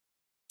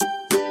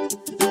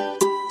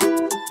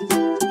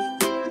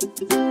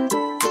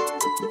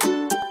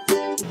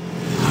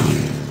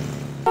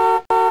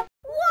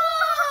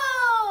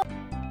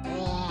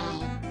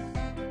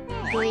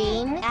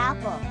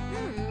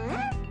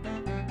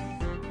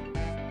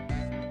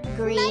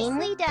Green.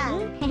 Nicely done.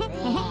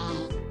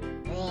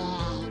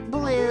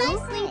 Blue.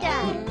 Nicely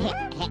done.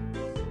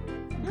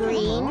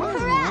 Green.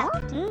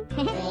 Correct.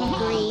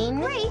 Green.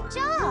 Great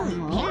job.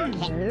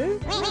 Blue.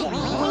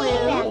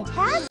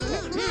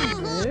 Fantastic.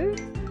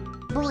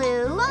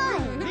 Blue.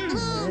 Fine.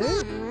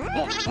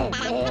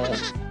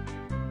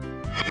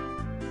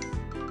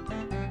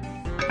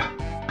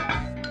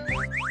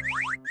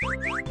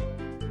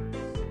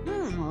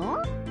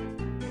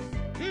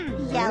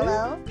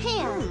 Yellow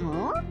pan.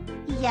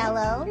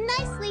 Yellow.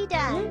 Nicely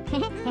done.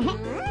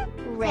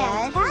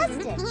 Red.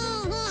 Fantastic.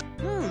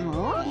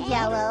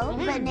 Yellow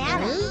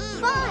banana.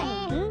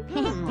 Fine.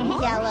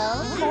 Yellow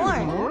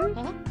corn.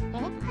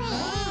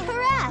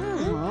 Correct.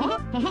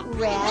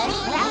 Red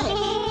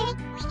radish.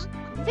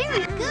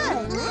 Very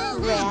good.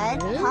 Red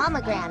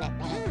pomegranate.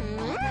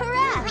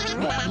 Correct.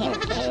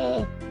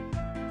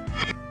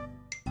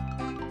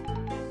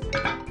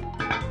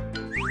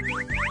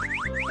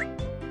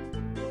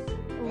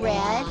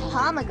 Red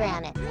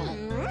pomegranate.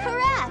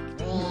 Correct.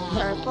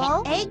 Purple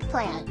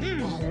eggplant.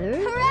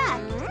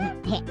 Correct.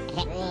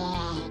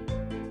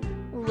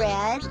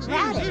 Red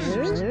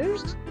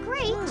radish.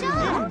 Great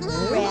job.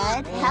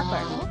 Red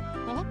pepper.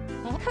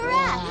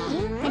 Correct.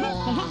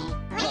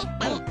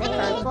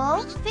 Purple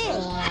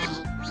fig.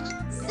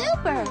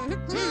 Super.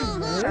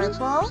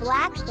 Purple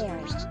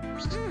blackberry.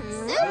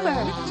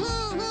 Super.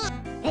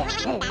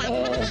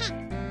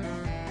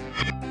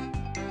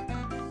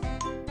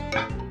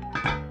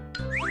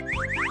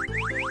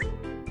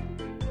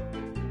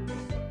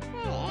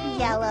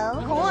 Yellow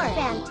corn.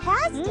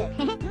 Fantastic.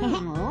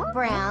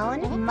 Brown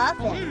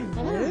muffin.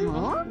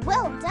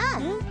 Well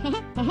done.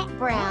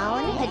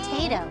 Brown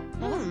potato.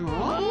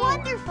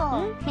 Wonderful.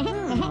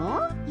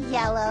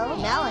 Yellow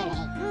Melon.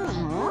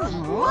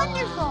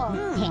 Wonderful.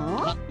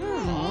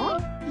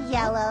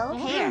 Yellow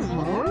Pear.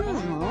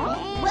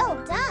 Well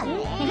done.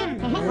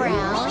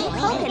 Brown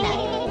coconut.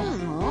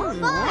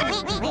 Fun.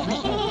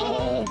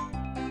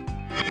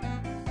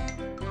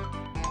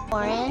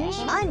 Orange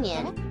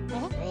onion.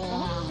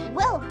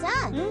 Well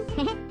done.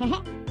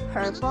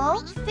 Purple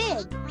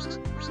fig.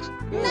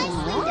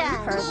 Nicely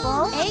done.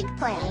 Purple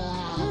eggplant.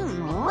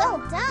 Well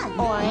done.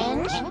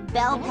 Orange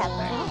bell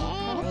pepper.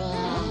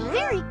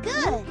 Very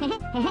good.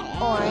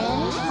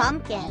 Orange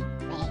pumpkin.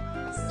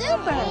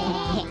 Super.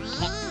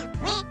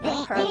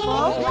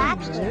 Purple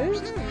blackberry.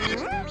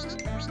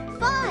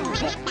 Fine.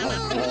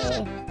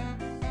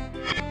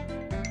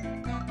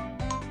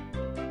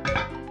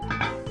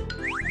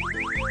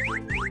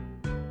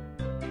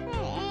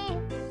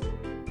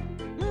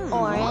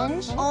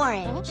 Orange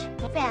orange.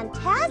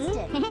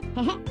 Fantastic.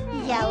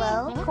 Yellow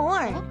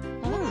corn.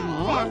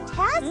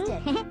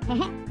 Fantastic.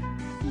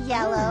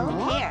 Yellow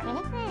pear.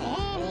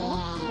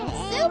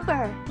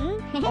 Super.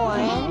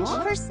 Orange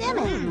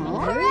persimmon.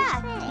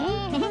 Correct.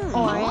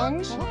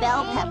 Orange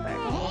bell pepper.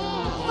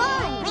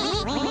 Fine.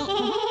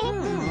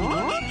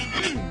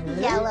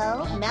 Yellow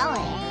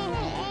melon.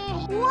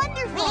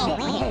 Wonderful.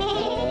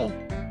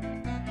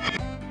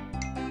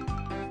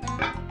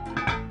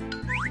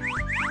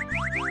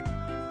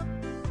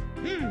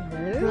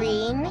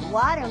 Green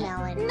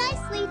watermelon.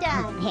 Nicely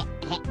done.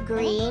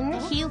 Green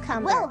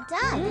cucumber. Well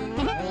done.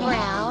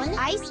 Brown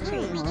ice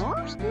cream.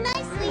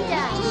 Nicely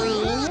done.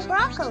 Green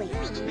broccoli.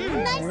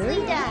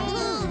 Nicely done.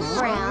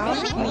 Brown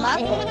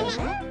muffin.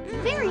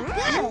 Very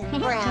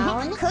good.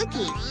 Brown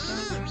cookie.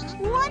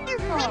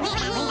 Wonderful.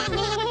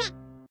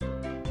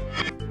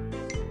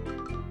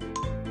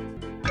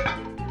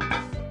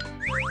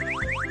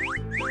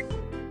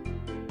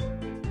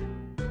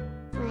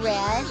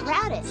 Red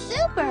radish.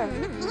 Super.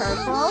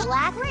 Purple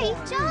black. Great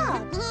job.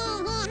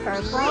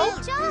 Purple Great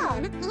job.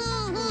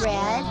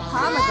 red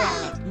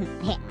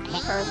pomegranate.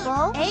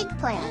 Purple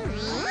eggplant.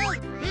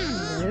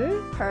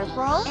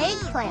 Purple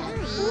eggplant.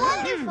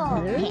 Wonderful.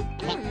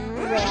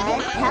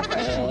 Red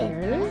pepper.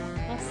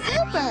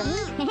 Super.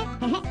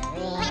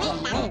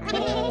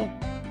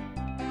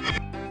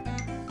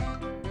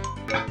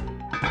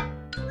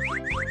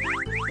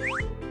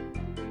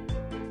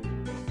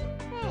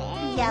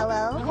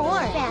 Yellow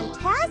corn.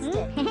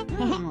 Fantastic.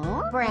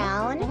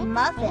 Brown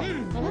muffin.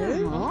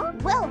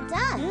 Well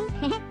done.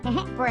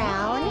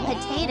 Brown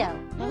potato.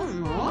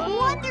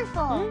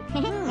 Wonderful.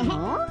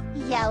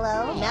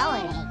 Yellow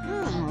Melon.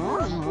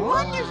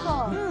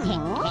 Wonderful.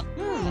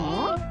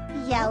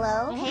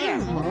 Yellow Pear.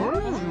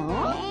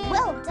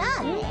 Well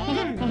done.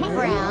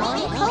 Brown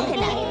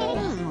coconut.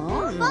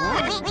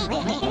 Fun.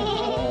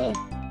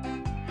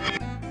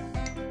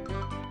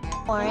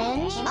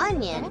 Orange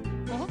onion.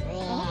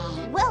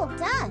 Well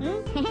done.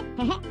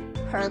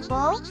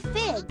 Purple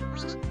fig.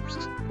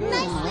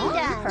 Nicely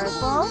done.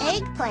 Purple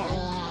eggplant.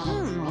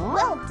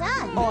 Well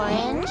done.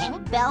 Orange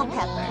bell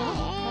pepper.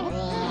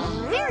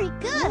 Very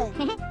good.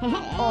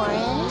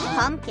 Orange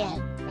pumpkin.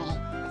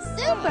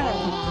 Super.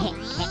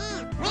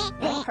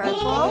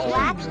 Purple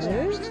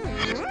blackberry.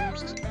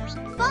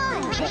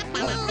 Fun.